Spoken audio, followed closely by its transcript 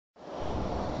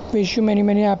Wish you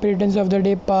many happy returns of the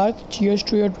day path. Cheers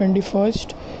to your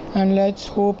 21st, and let's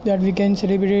hope that we can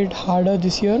celebrate harder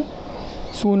this year,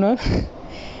 sooner.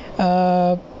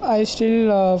 I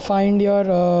still find your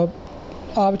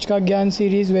Aaj Ka Gyan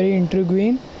series very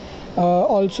intriguing.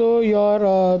 Also,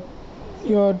 your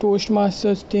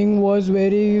Toastmasters thing was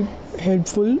very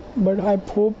helpful, but I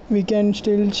hope we can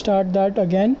still start that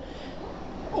again.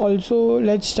 Also,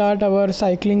 let's start our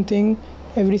cycling thing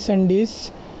every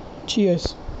Sundays.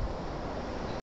 Cheers.